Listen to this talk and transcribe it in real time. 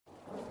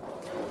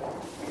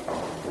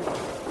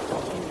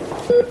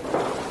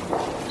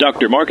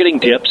Dr. Marketing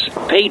Tips,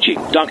 paging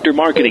Dr.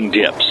 Marketing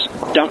Tips.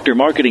 Dr.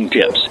 Marketing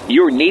Tips,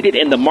 you're needed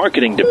in the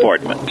marketing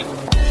department.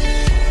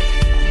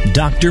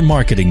 Dr.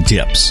 Marketing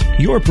Tips,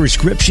 your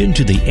prescription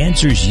to the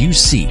answers you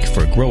seek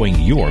for growing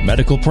your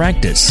medical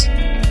practice.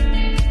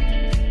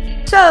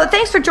 So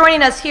thanks for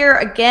joining us here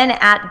again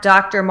at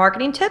Dr.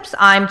 Marketing Tips.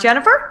 I'm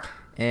Jennifer.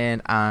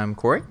 And I'm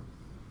Corey.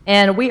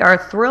 And we are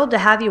thrilled to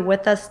have you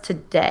with us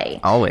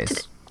today.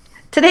 Always.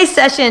 Today's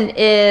session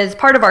is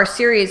part of our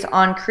series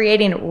on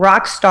creating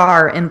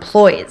rockstar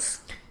employees.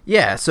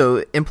 Yeah,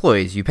 so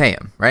employees, you pay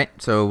them, right?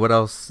 So what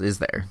else is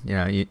there? You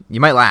know, you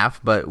might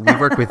laugh, but we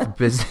work with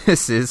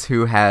businesses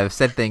who have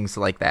said things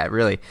like that,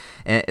 really.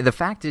 And the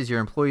fact is your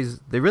employees,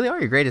 they really are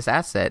your greatest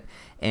asset.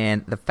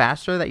 And the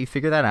faster that you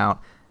figure that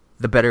out,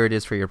 the better it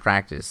is for your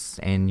practice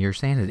and your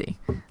sanity.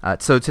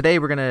 So today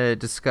we're going to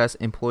discuss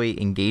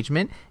employee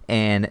engagement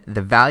and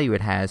the value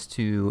it has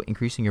to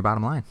increasing your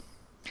bottom line.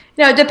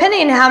 You know,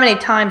 depending on how many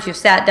times you've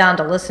sat down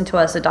to listen to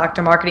us at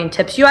Dr. Marketing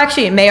Tips, you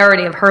actually may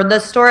already have heard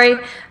this story.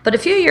 But a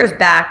few years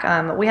back,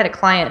 we had a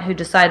client who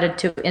decided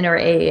to enter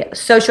a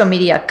social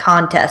media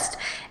contest.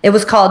 It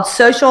was called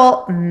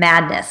Social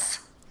Madness.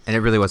 And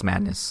it really was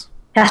madness.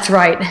 That's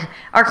right.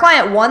 Our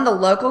client won the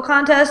local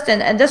contest,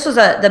 and this was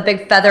the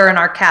big feather in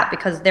our cap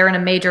because they're in a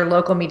major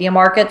local media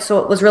market, so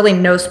it was really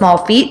no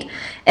small feat.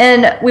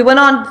 And we went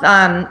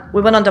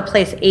on to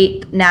place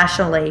 8th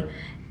nationally.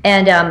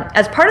 And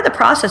as part of the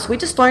process, we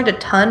just learned a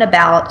ton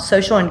about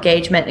social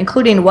engagement,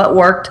 including what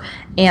worked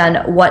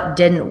and what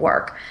didn't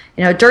work.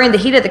 You know, during the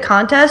heat of the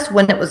contest,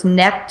 when it was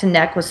neck to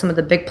neck with some of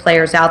the big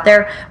players out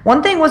there,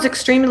 one thing was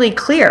extremely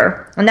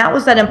clear, and that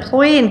was that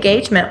employee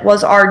engagement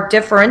was our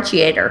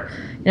differentiator.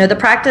 You know, the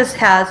practice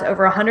has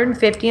over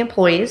 150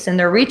 employees, and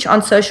their reach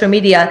on social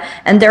media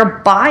and their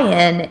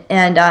buy-in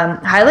and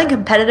highly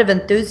competitive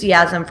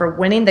enthusiasm for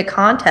winning the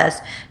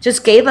contest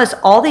just gave us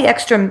all the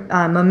extra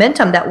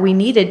momentum that we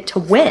needed to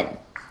win.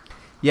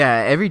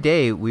 Yeah, every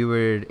day we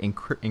would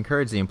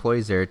encourage the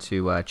employees there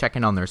to check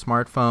in on their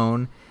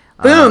smartphone.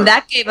 Boom,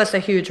 that gave us a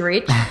huge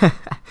reach.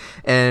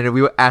 And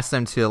we would ask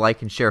them to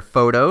like and share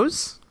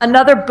photos.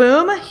 Another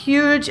boom,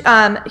 huge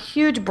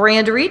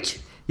brand reach.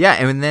 Yeah,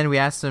 and then we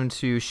asked them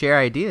to share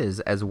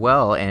ideas as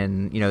well,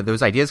 and you know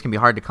those ideas can be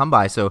hard to come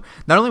by. So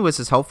not only was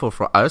this helpful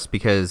for us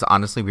because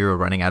honestly we were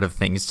running out of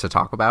things to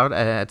talk about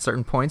at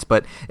certain points,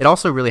 but it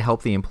also really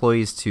helped the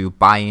employees to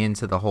buy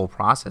into the whole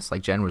process,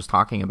 like Jen was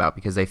talking about,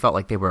 because they felt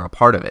like they were a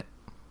part of it.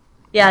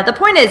 Yeah, the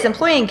point is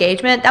employee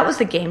engagement, that was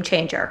the game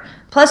changer.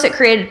 Plus, it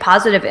created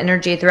positive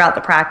energy throughout the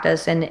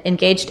practice and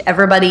engaged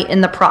everybody in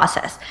the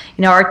process.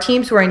 You know, our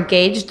teams were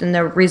engaged and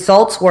the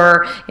results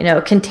were, you know,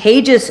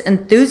 contagious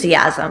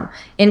enthusiasm,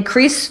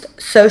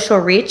 increased social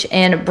reach,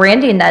 and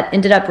branding that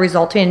ended up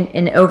resulting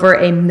in over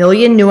 1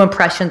 million new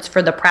impressions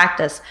for the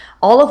practice,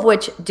 all of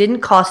which didn't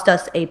cost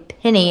us a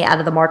penny out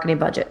of the marketing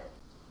budget.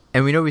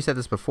 And we know we said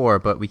this before,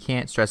 but we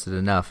can't stress it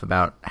enough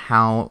about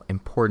how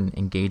important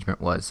engagement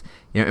was.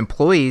 You know,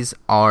 employees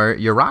are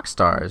your rock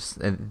stars.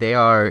 They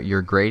are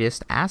your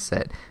greatest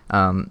asset.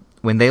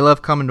 When they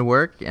love coming to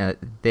work,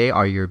 they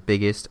are your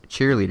biggest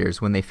cheerleaders.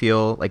 When they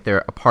feel like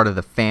they're a part of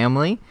the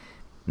family,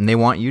 and they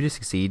want you to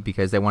succeed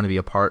because they want to be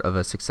a part of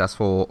a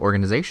successful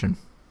organization.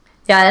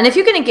 Yeah, and if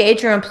you can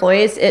engage your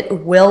employees,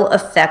 it will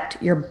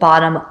affect your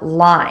bottom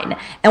line.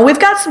 And we've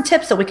got some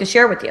tips that we can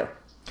share with you.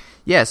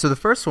 Yeah, so the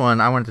first one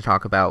I wanted to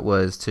talk about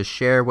was to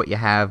share what you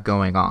have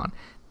going on.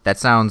 That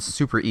sounds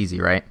super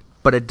easy, right?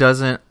 But it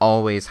doesn't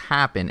always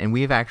happen, and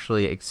we've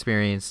actually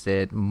experienced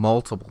it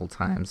multiple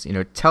times. You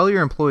know, tell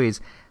your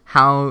employees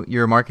how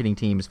your marketing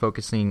team is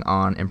focusing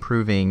on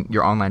improving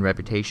your online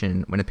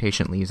reputation when a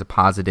patient leaves a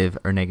positive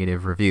or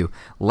negative review.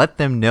 Let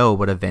them know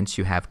what events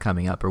you have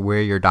coming up or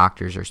where your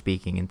doctors are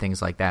speaking and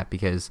things like that,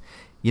 because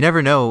you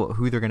never know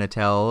who they're going to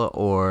tell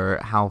or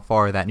how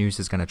far that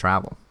news is going to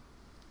travel.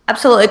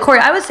 Absolutely. Corey,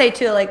 I would say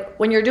too, like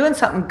when you're doing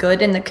something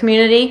good in the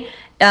community,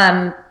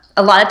 a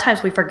lot of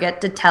times we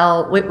forget to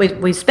tell,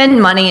 we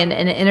spend money and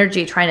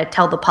energy trying to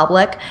tell the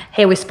public,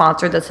 hey, we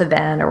sponsored this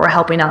event or we're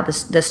helping out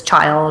this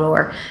child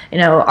or, you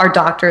know, our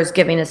doctor is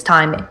giving his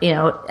time, you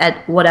know,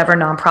 at whatever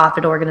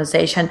nonprofit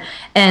organization.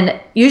 And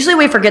usually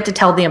we forget to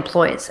tell the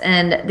employees.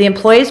 And the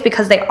employees,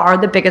 because they are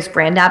the biggest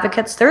brand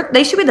advocates,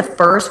 they should be the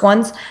first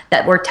ones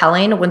that we're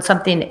telling when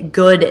something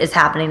good is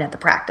happening at the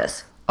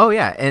practice. Oh,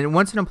 yeah. And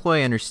once an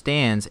employee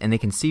understands and they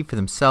can see for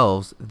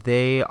themselves,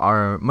 they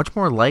are much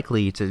more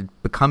likely to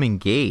become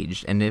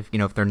engaged. And if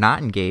they're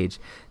not engaged,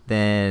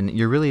 then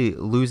you're really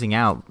losing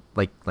out,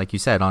 like you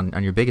said,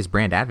 on your biggest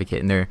brand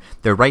advocate. And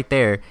they're right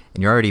there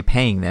and you're already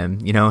paying them,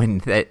 you know, and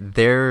that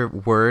their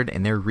word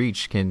and their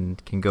reach can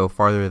go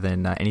farther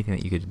than anything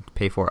that you could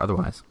pay for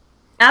otherwise.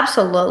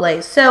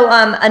 Absolutely. So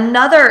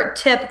another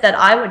tip that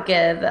I would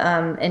give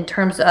in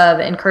terms of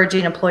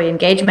encouraging employee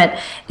engagement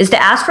is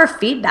to ask for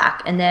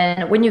feedback. And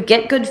then when you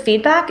get good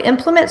feedback,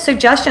 implement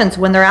suggestions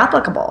when they're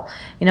applicable.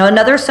 You know,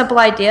 another simple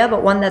idea,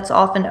 but one that's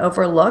often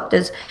overlooked,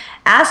 is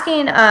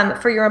asking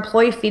for your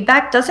employee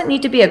feedback doesn't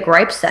need to be a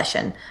gripe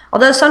session.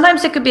 Although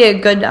sometimes it could be a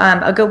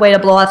good way to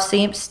blow off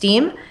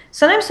steam.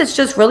 sometimes it's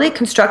just really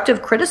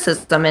constructive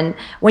criticism. And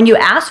when you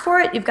ask for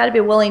it, you've got to be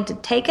willing to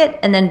take it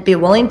and then be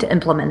willing to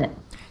implement it.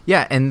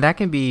 Yeah, and that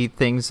can be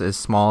things as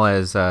small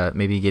as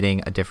maybe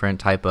getting a different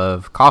type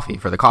of coffee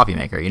for the coffee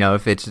maker.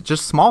 If it's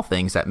just small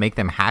things that make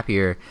them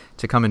happier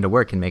to come into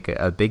work can make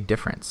a big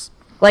difference.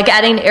 Like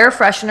adding air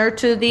freshener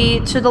to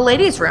the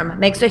ladies' room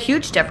makes a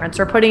huge difference,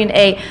 or putting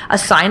a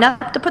sign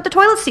up to put the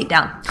toilet seat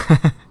down.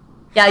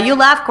 Yeah, you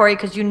laugh, Corey,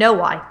 because you know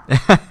why.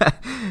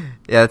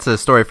 Yeah, that's a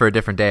story for a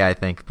different day, I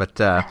think.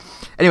 But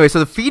anyway, so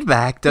the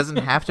feedback doesn't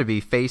have to be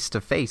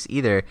face-to-face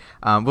either.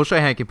 We'll show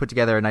you how you can put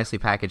together a nicely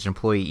packaged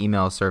employee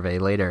email survey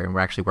later, and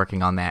we're actually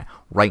working on that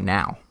right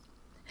now.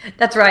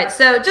 That's right.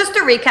 So just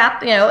to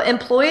recap,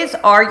 employees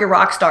are your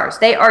rock stars.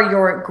 They are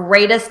your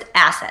greatest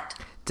asset.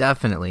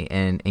 Definitely.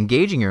 And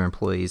engaging your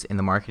employees in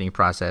the marketing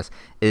process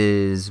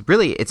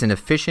it's an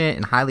efficient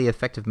and highly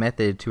effective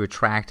method to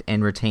attract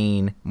and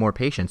retain more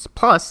patients.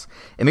 Plus,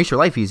 it makes your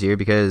life easier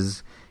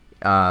because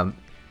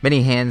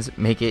many hands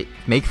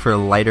make for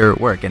lighter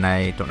work. And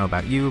I don't know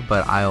about you,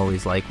 but I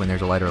always like when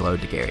there's a lighter load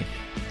to carry.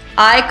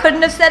 I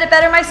couldn't have said it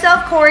better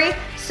myself, Corey.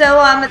 So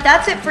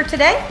that's it for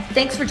today.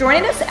 Thanks for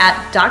joining us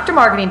at Dr.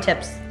 Marketing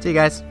Tips. See you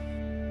guys.